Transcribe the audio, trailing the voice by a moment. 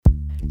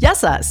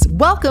Yes, us.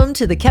 Welcome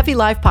to the Kefi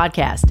Life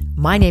Podcast.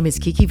 My name is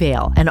Kiki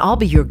Vale, and I'll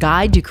be your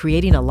guide to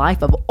creating a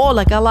life of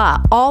Ola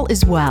Kala, all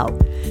is well.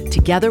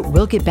 Together,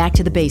 we'll get back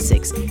to the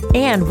basics,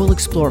 and we'll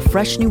explore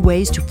fresh new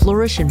ways to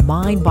flourish in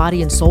mind,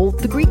 body, and soul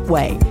the Greek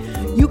way.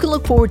 You can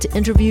look forward to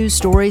interviews,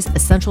 stories,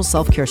 essential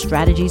self-care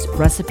strategies,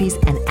 recipes,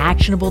 and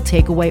actionable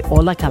takeaway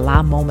Ola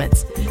Kala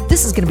moments.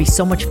 This is going to be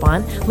so much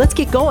fun. Let's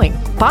get going.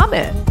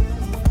 Πάμε!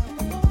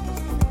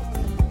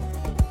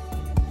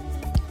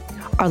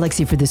 Our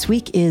lexi for this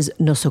week is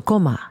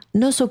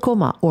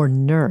nosokoma, or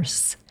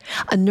nurse.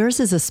 A nurse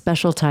is a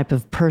special type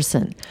of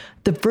person.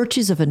 The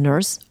virtues of a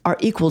nurse are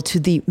equal to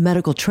the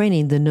medical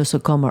training the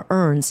nosokoma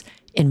earns,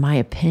 in my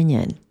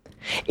opinion.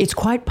 It's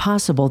quite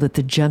possible that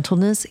the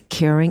gentleness,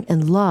 caring,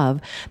 and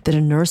love that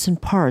a nurse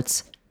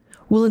imparts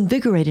will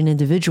invigorate an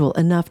individual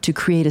enough to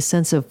create a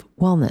sense of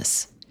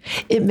wellness.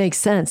 It makes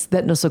sense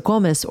that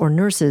nosocomes, or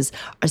nurses,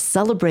 are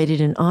celebrated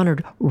and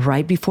honored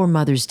right before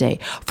Mother's Day,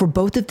 for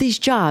both of these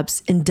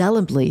jobs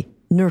indelibly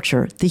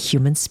nurture the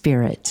human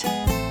spirit.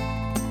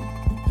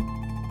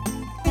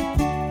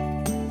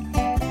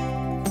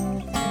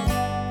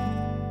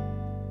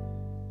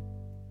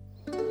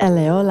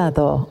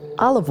 Eleolado,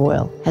 olive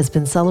oil, has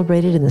been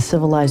celebrated in the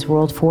civilized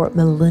world for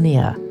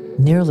millennia.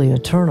 Nearly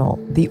eternal,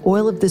 the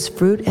oil of this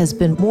fruit has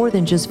been more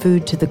than just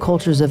food to the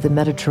cultures of the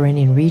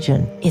Mediterranean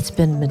region. It's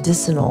been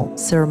medicinal,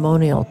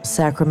 ceremonial,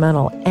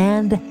 sacramental,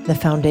 and the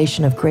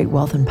foundation of great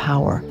wealth and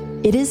power.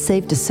 It is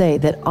safe to say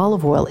that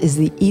olive oil is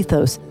the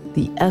ethos,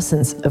 the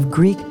essence of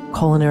Greek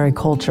culinary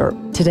culture.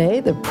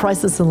 Today, the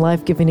priceless and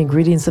life-giving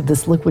ingredients of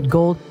this liquid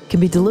gold can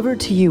be delivered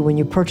to you when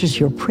you purchase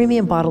your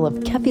premium bottle of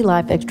Kefi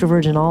Life extra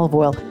virgin olive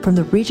oil from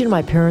the region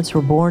my parents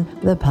were born,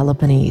 the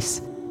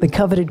Peloponnese. The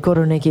coveted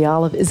Koroneiki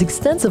olive is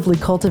extensively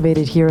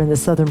cultivated here in the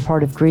southern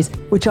part of Greece,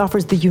 which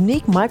offers the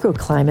unique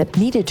microclimate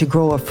needed to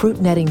grow a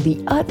fruit netting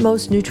the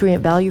utmost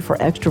nutrient value for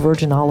extra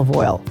virgin olive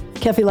oil.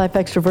 Kefi Life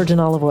extra virgin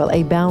olive oil,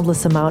 a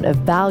boundless amount of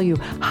value,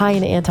 high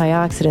in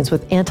antioxidants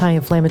with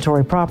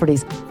anti-inflammatory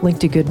properties,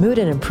 linked to good mood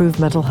and improved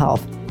mental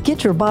health.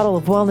 Get your bottle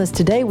of wellness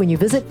today when you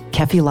visit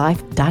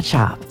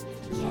kefilife.shop.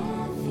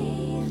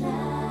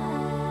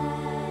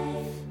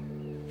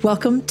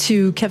 Welcome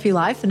to Kefi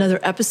Life, another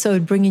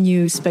episode bringing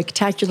you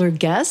spectacular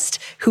guest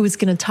who is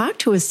going to talk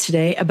to us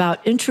today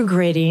about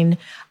integrating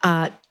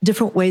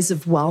different ways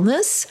of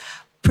wellness,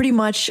 pretty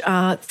much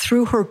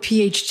through her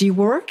PhD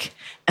work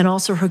and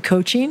also her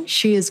coaching.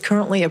 She is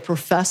currently a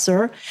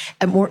professor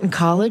at Morton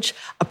College,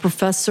 a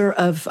professor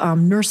of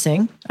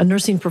nursing, a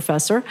nursing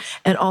professor,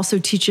 and also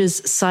teaches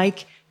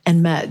psych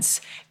and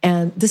meds.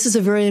 And this is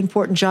a very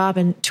important job.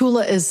 And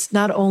Tula is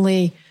not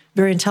only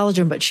very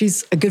intelligent, but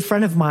she's a good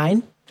friend of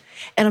mine.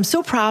 And I'm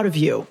so proud of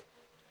you.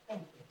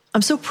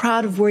 I'm so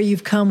proud of where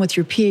you've come with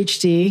your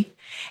PhD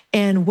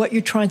and what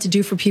you're trying to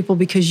do for people,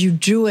 because you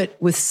do it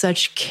with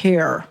such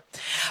care.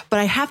 But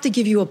I have to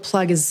give you a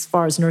plug as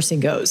far as nursing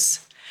goes.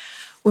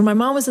 When my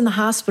mom was in the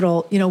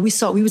hospital, we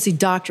would see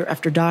doctor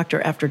after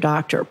doctor after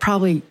doctor,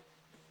 probably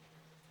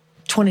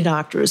 20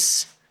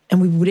 doctors, and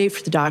we would wait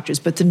for the doctors.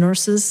 But the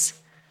nurses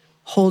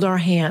hold our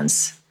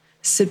hands,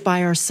 sit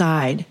by our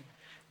side,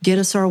 get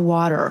us our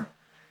water,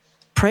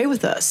 pray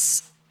with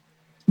us.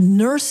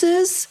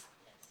 Nurses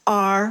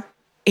are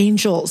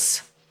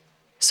angels.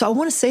 So I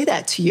want to say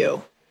that to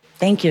you.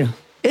 Thank you.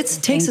 It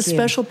takes a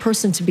special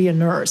person to be a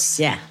nurse.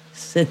 Yeah,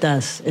 it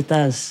does. It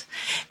does.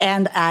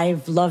 And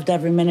I've loved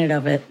every minute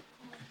of it.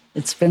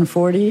 It's been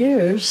 40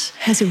 years.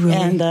 Has it really?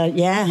 And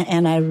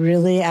and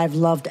I've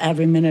loved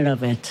every minute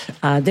of it.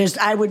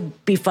 I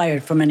would be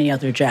fired from any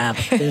other job.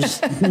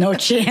 There's no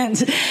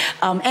chance.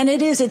 And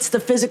it's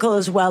the physical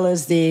as well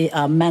as the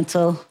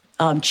mental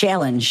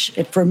challenge.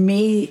 For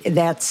me,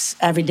 that's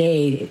every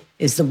day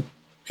is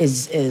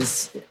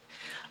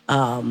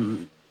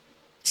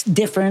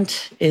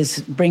different,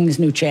 brings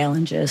new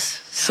challenges.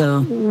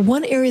 So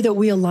one area that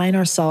we align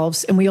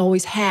ourselves, and we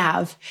always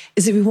have,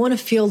 is that we want to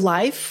feel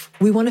life,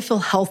 we want to feel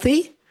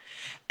healthy,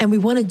 and we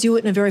want to do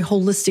it in a very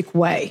holistic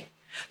way.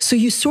 So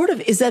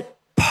is that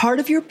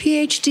part of your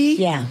PhD?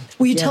 Yeah.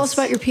 Will you tell us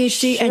about your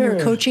PhD and your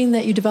coaching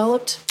that you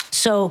developed?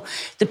 So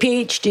the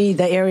PhD,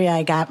 the area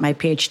I got my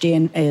PhD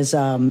in is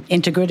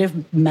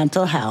integrative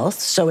mental health.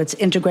 So it's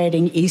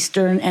integrating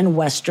Eastern and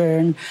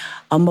Western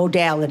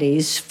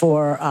modalities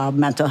for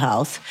mental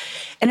health.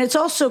 And it's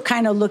also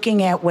kind of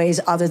looking at ways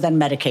other than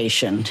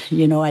medication.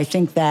 I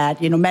think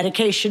that,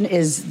 medication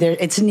is there,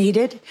 it's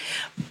needed,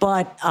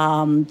 but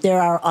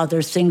there are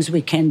other things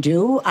we can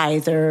do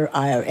either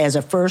as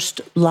a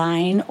first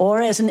line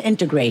or as an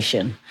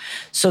integration.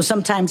 So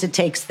sometimes it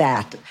takes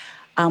that.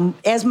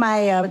 As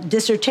my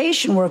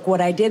dissertation work,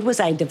 what I did was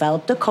I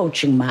developed a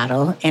coaching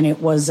model, and it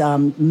was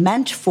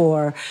meant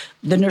for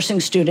the nursing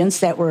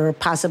students that were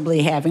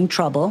possibly having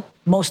trouble.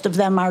 Most of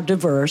them are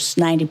diverse.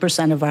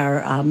 90% of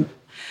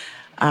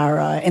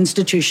our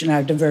institution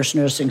are diverse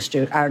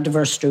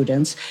diverse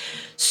students.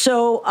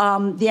 So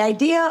the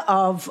idea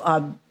of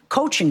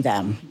coaching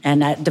them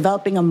and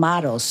developing a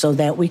model so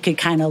that we could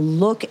kind of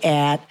look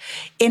at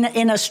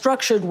in a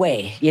structured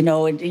way.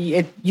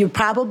 You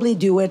probably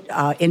do it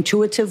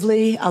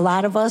intuitively, a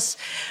lot of us,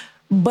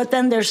 but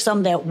then there's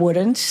some that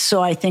wouldn't.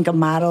 So I think a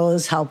model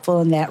is helpful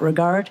in that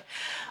regard.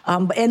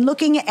 And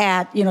looking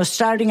at,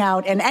 starting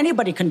out, and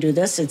anybody can do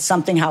this. It's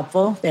something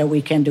helpful that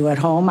we can do at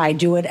home. I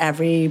do it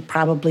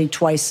probably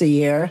twice a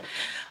year.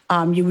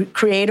 You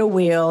create a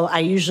wheel. I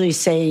usually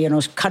say,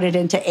 cut it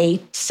into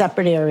 8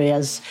 separate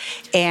areas,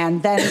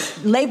 and then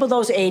label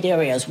those 8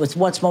 areas with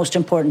what's most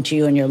important to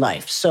you in your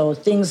life. So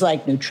things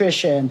like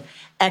nutrition,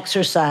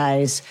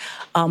 exercise.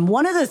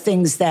 One of the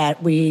things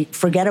that we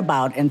forget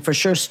about, and for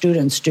sure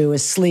students do,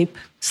 is sleep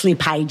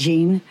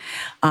hygiene.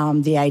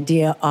 The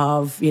idea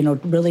of,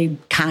 really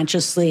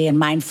consciously and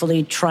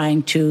mindfully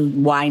trying to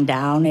wind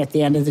down at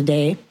the end of the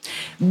day,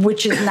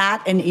 which is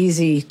not an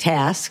easy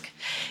task.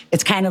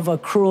 It's kind of a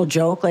cruel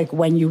joke, like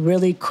when you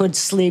really could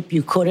sleep,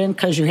 you couldn't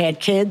because you had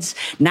kids.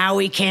 Now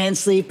we can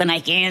sleep and I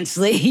can't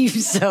sleep,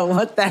 so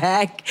what the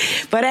heck?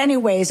 But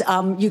anyways,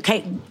 you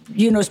can,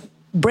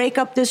 break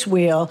up this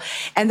wheel.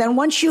 And then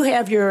once you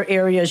have your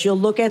areas, you'll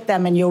look at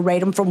them and you'll rate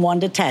them from 1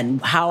 to 10.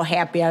 How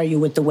happy are you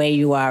with the way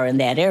you are in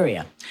that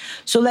area?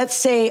 So let's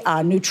say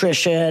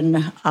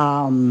nutrition,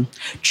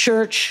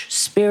 church,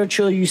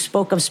 spiritual. You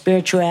spoke of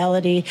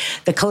spirituality,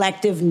 the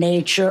collective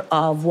nature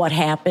of what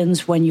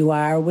happens when you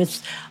are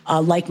with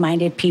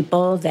like-minded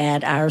people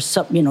that are,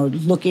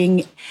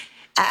 looking.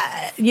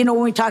 When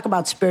we talk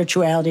about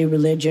spirituality,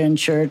 religion,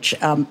 church,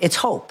 it's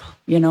hope,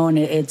 and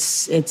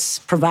it's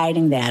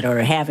providing that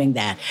or having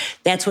that.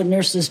 That's what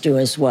nurses do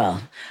as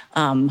well.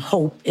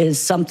 Hope is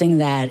something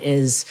that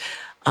is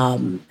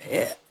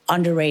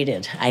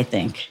underrated, I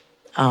think.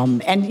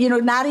 And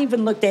not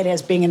even looked at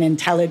as being an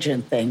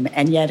intelligent thing,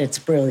 and yet it's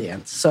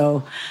brilliant.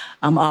 So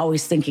I'm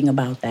always thinking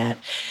about that.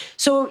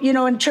 So,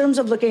 in terms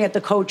of looking at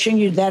the coaching,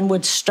 you then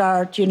would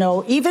start,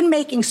 even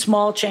making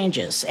small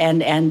changes.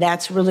 And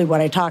that's really what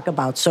I talk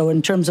about. So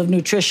in terms of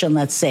nutrition,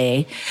 let's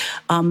say,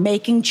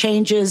 making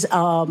changes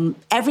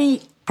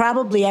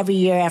probably every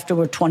year after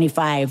we're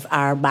 25,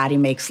 our body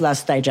makes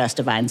less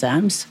digestive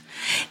enzymes.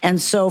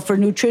 And so for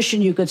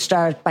nutrition, you could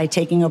start by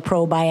taking a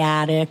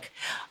probiotic,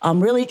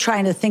 really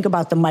trying to think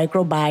about the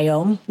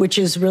microbiome, which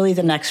is really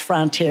the next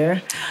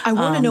frontier. I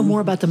want to know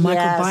more about the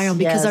microbiome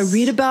because I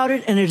read about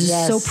it and it is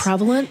so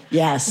prevalent.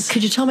 Yes.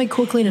 Could you tell me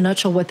quickly in a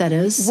nutshell what that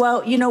is?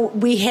 Well,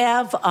 we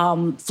have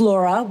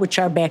flora, which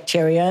are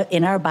bacteria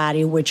in our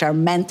body, which are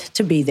meant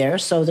to be there.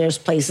 So there's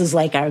places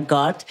like our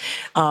gut.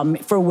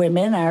 For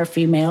women, our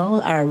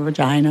vagina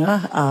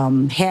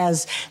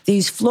has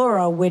these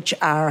flora, which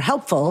are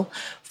helpful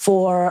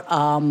for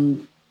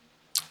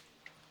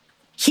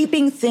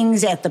keeping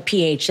things at the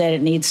pH that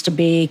it needs to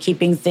be,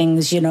 keeping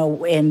things,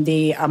 in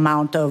the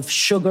amount of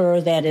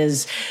sugar that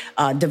is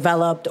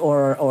developed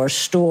or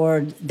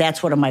stored.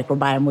 That's what a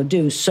microbiome would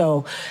do.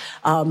 So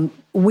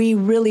we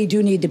really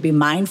do need to be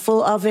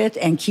mindful of it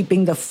and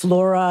keeping the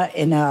flora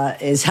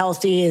is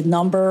healthy in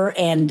number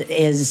and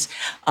is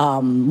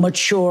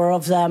mature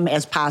of them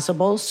as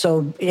possible.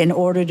 So in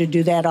order to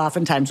do that,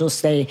 oftentimes we'll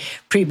say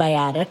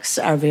prebiotics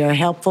are very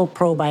helpful,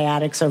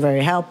 probiotics are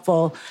very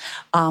helpful.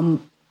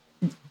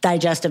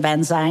 Digestive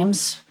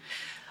enzymes.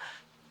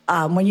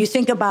 When you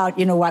think about,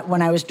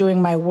 when I was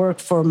doing my work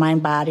for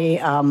Mind Body,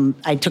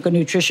 I took a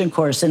nutrition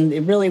course,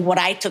 and really what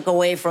I took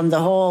away from the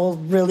whole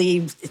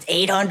really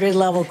 800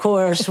 level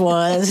course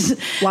was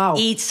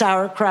eat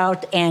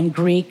sauerkraut and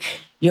Greek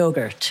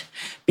yogurt,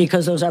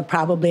 because those are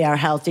probably our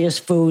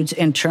healthiest foods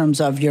in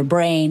terms of your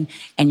brain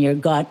and your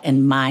gut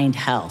and mind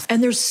health.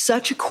 And there's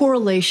such a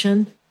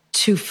correlation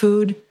to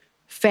food,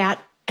 fat,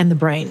 and the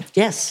brain.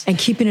 Yes. And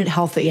keeping it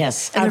healthy.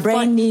 Yes. And our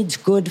brain needs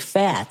good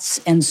fats.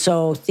 And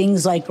so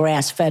things like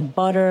grass-fed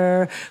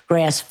butter,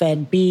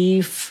 grass-fed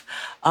beef.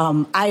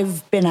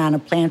 I've been on a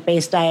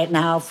plant-based diet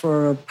now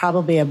for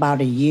probably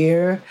about a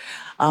year.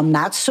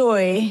 Not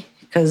soy,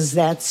 because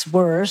that's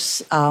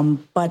worse.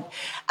 But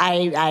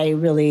I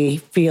really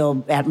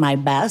feel at my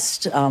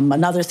best.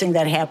 Another thing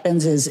that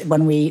happens is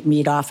when we eat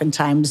meat,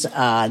 oftentimes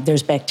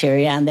there's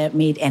bacteria on that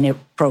meat and it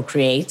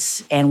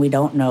procreates, and we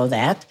don't know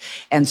that.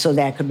 And so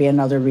that could be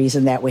another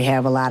reason that we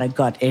have a lot of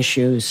gut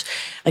issues.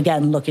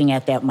 Again, looking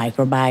at that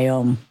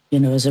microbiome,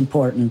 is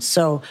important.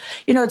 So,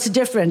 it's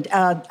different.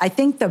 I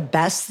think the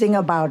best thing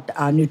about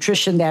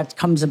nutrition that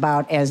comes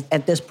about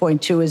at this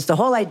point too is the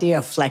whole idea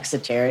of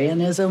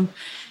flexitarianism.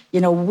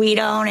 We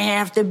don't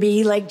have to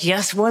be like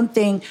just one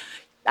thing.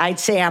 I'd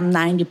say I'm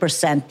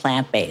 90%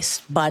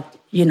 plant-based, but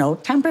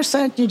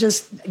 10%, you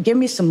just give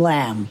me some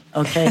lamb,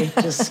 okay?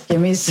 Just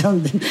give me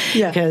some,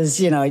 because,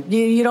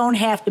 you don't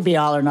have to be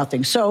all or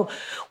nothing. So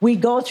we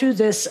go through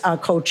this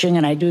coaching,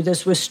 and I do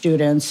this with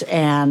students,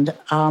 and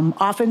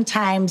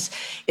oftentimes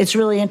it's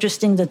really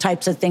interesting the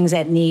types of things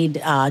that need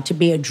to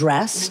be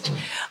addressed,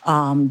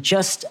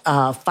 just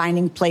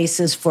finding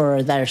places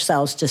for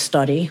themselves to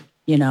study.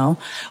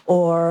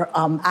 Or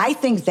I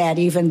think that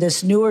even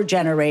this newer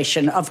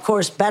generation, of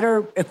course,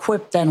 better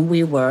equipped than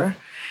we were,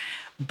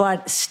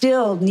 but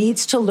still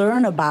needs to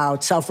learn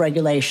about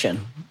self-regulation.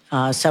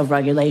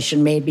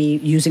 self-regulation, maybe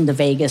using the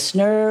vagus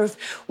nerve,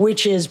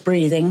 which is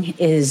breathing,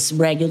 is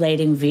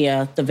regulating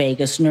via the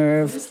vagus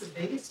nerve. What is the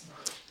vagus nerve?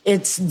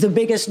 It's the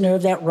biggest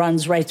nerve that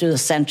runs right through the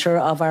center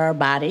of our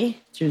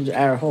body, through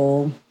our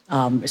whole.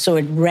 So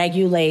it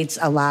regulates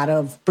a lot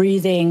of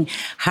breathing,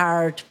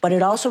 heart, but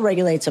it also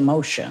regulates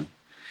emotion.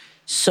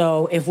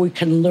 So if we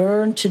can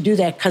learn to do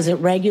that, because it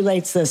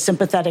regulates the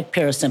sympathetic,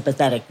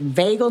 parasympathetic.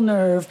 Vagal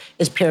nerve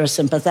is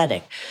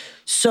parasympathetic.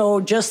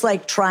 So just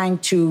like trying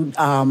to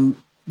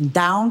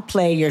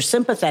downplay your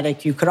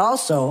sympathetic, you could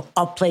also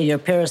upplay your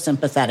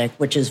parasympathetic,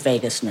 which is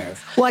vagus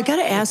nerve. Well, I got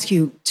to ask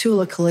you,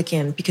 Tula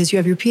Kalikian, because you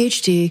have your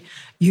PhD,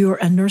 you're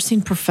a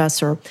nursing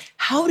professor.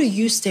 How do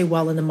you stay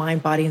well in the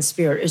mind, body, and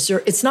spirit?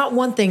 It's not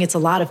one thing, it's a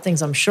lot of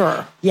things, I'm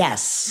sure.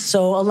 Yes.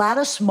 So a lot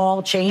of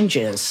small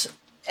changes.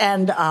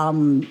 And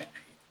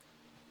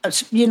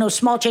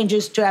small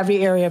changes to every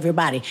area of your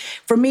body.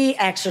 For me,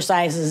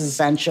 exercise is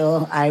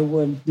essential. I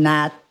would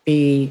not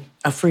be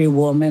a free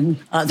woman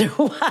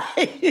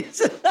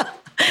otherwise.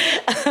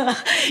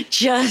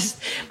 Just,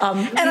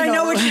 and I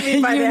know what you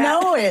mean by you that.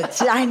 know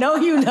it. I know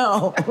you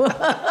know.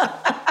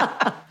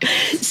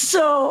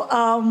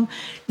 So,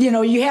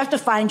 you have to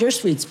find your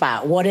sweet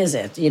spot. What is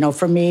it?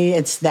 For me,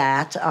 it's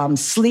that.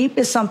 Sleep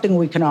is something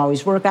we can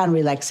always work on,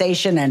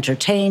 relaxation,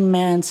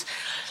 entertainment.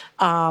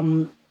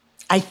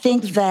 I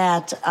think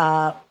that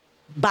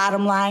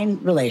bottom line,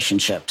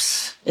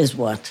 relationships is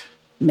what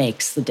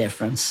makes the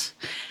difference.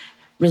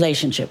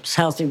 Relationships,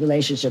 healthy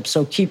relationships.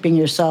 So keeping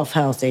yourself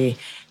healthy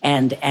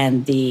and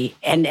the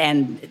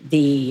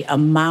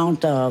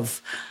amount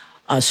of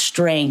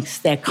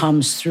strength that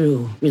comes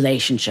through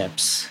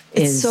relationships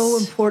is so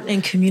important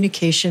in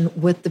communication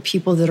with the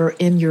people that are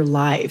in your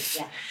life,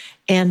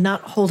 and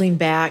not holding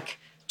back.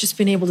 Just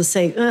being able to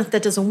say,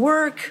 that doesn't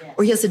work,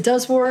 or yes, it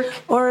does work.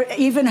 Or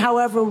even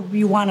however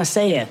you want to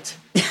say it.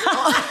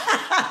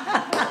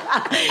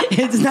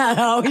 It's not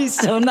always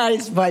so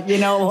nice, but you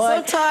know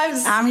what?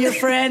 Sometimes. I'm your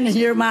friend and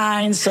you're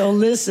mine, so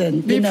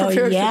listen. Be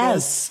prepared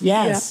yes, for this.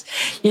 Yes.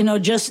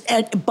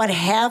 Yeah. But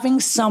having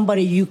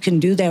somebody you can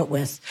do that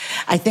with.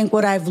 I think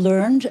what I've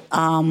learned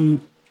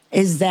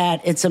is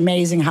that it's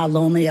amazing how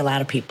lonely a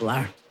lot of people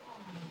are.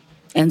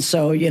 And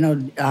so,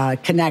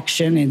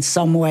 connection in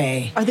some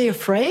way. Are they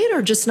afraid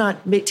or just not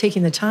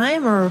taking the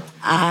time, or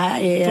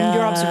from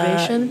your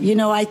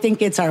observation? I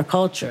think it's our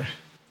culture.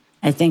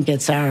 I think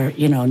it's our,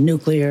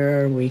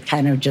 nuclear. We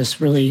kind of just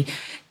really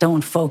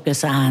don't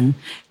focus on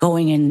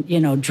going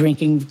and,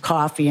 drinking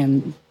coffee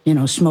and,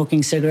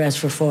 smoking cigarettes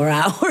for 4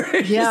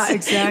 hours. Yeah,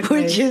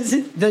 exactly. Which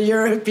is the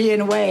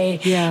European way.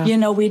 Yeah.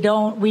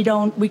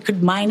 We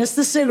could minus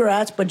the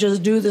cigarettes, but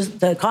just do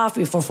the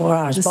coffee for 4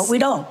 hours. But we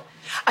don't.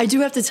 I do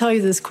have to tell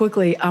you this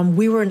quickly.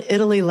 We were in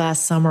Italy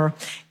last summer,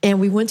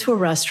 and we went to a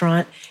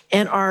restaurant,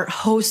 and our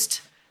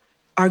host,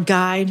 our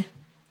guide,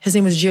 his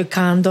name was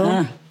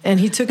Giocondo, and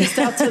he took us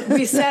out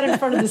we sat in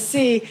front of the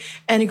sea,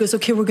 and he goes,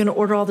 okay, we're going to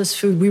order all this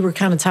food. We were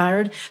kind of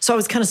tired, so I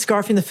was kind of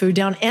scarfing the food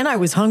down, and I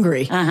was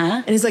hungry.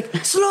 And he's like,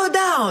 slow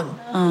down.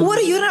 What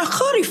are you in a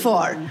hurry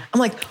for? I'm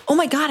like, oh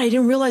my God, I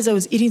didn't realize I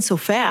was eating so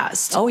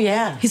fast. Oh,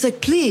 yeah. He's like,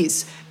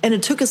 please. And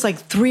it took us like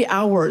 3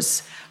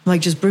 hours. I'm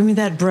like, just bring me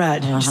that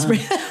bread.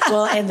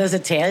 Well, and those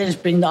Italians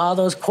bring all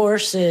those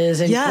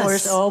courses and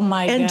oh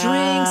my God. And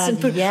drinks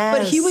and food. Yes.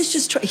 But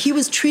he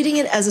was treating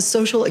it as a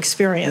social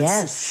experience.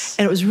 Yes.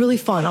 And it was really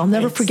fun. I'll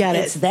never forget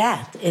it.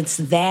 It's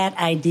that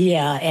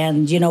idea.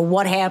 And,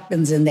 what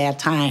happens in that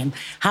time,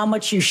 how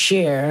much you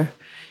share,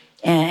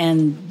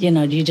 and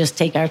you just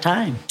take our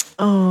time.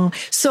 Oh,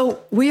 so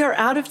we are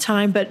out of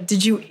time, but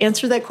did you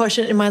answer that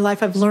question? In my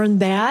life, I've learned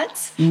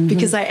that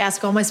because I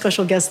ask all my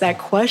special guests that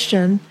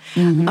question.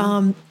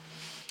 I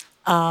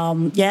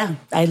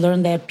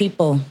learned that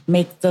people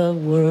make the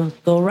world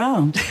go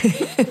round.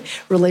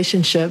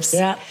 Relationships.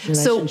 Yeah.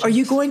 So are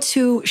you going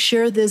to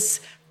share this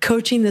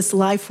coaching, this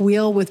life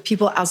wheel with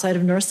people outside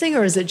of nursing,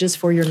 or is it just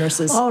for your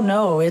nurses? Oh,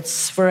 no,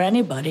 it's for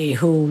anybody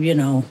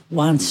who,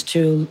 wants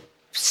to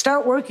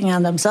start working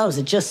on themselves.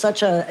 It's just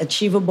such an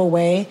achievable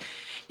way.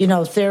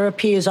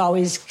 Therapy is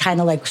always kind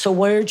of like, so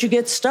where'd you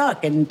get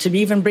stuck? And to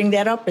even bring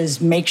that up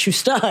makes you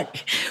stuck.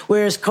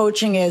 Whereas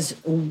coaching is,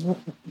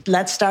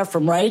 let's start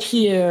from right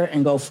here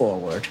and go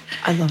forward.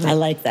 I love it. I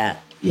like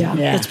that. Yeah.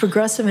 It's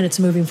progressive and it's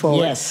moving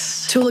forward.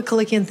 Yes. Tula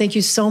Kalikian, thank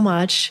you so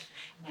much.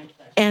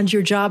 And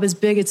your job is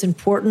big. It's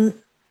important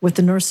with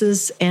the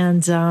nurses.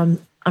 And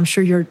I'm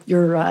sure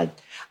you're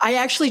I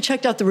actually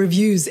checked out the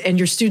reviews, and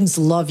your students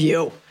love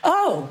you.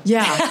 Oh.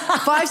 Yeah.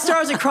 5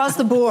 stars across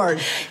the board.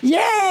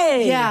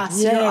 Yay. Yeah.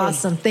 So you're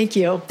awesome. Thank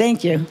you.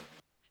 Thank you.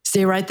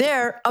 Stay right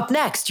there. Up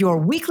next, your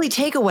weekly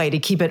takeaway to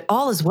keep it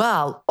all as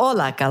well.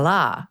 Ola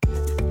Kala.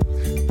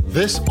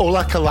 This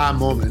Ola Kala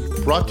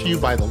moment brought to you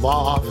by the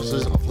law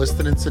offices of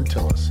Liston and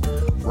Centillus.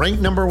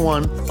 Ranked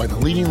 #1 by the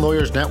leading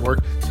lawyers network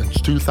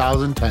since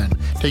 2010,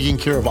 taking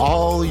care of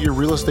all your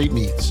real estate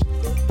needs.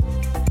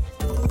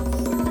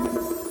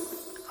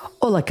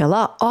 Ola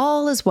Kala,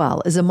 all is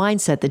well, is a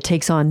mindset that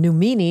takes on new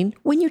meaning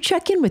when you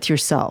check in with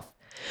yourself.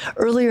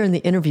 Earlier in the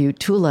interview,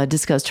 Tula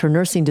discussed her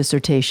nursing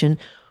dissertation,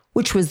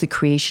 which was the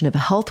creation of a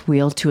health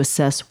wheel to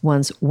assess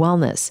one's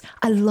wellness.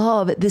 I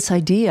love this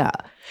idea.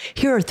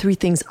 Here are 3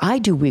 things I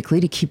do weekly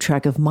to keep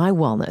track of my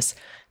wellness.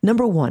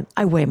 Number 1,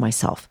 I weigh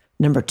myself.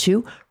 Number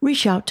 2,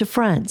 reach out to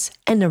friends.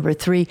 And number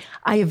 3,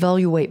 I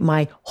evaluate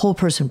my whole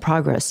person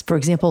progress. For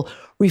example,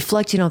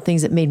 reflecting on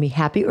things that made me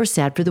happy or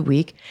sad for the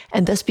week,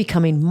 and thus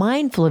becoming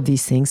mindful of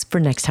these things for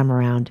next time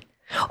around.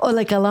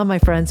 Hola, Kala, my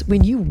friends,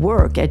 when you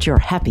work at your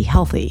happy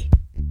healthy.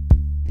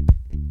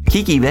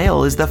 Kiki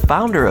Vale is the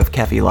founder of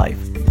Kefi Life.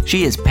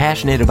 She is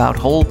passionate about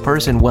whole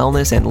person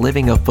wellness and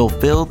living a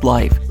fulfilled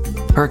life.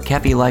 Her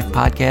Kefi Life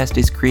podcast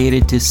is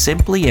created to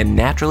simply and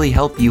naturally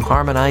help you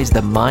harmonize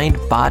the mind,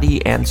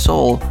 body, and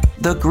soul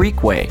the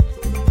Greek way.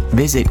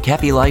 Visit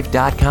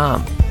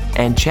KefiLife.com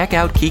and check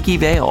out Kiki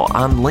Vale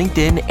on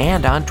LinkedIn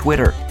and on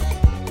Twitter.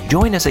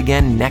 Join us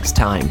again next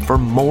time for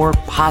more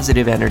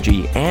positive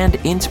energy and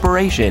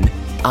inspiration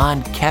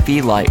on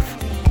Kefi Life.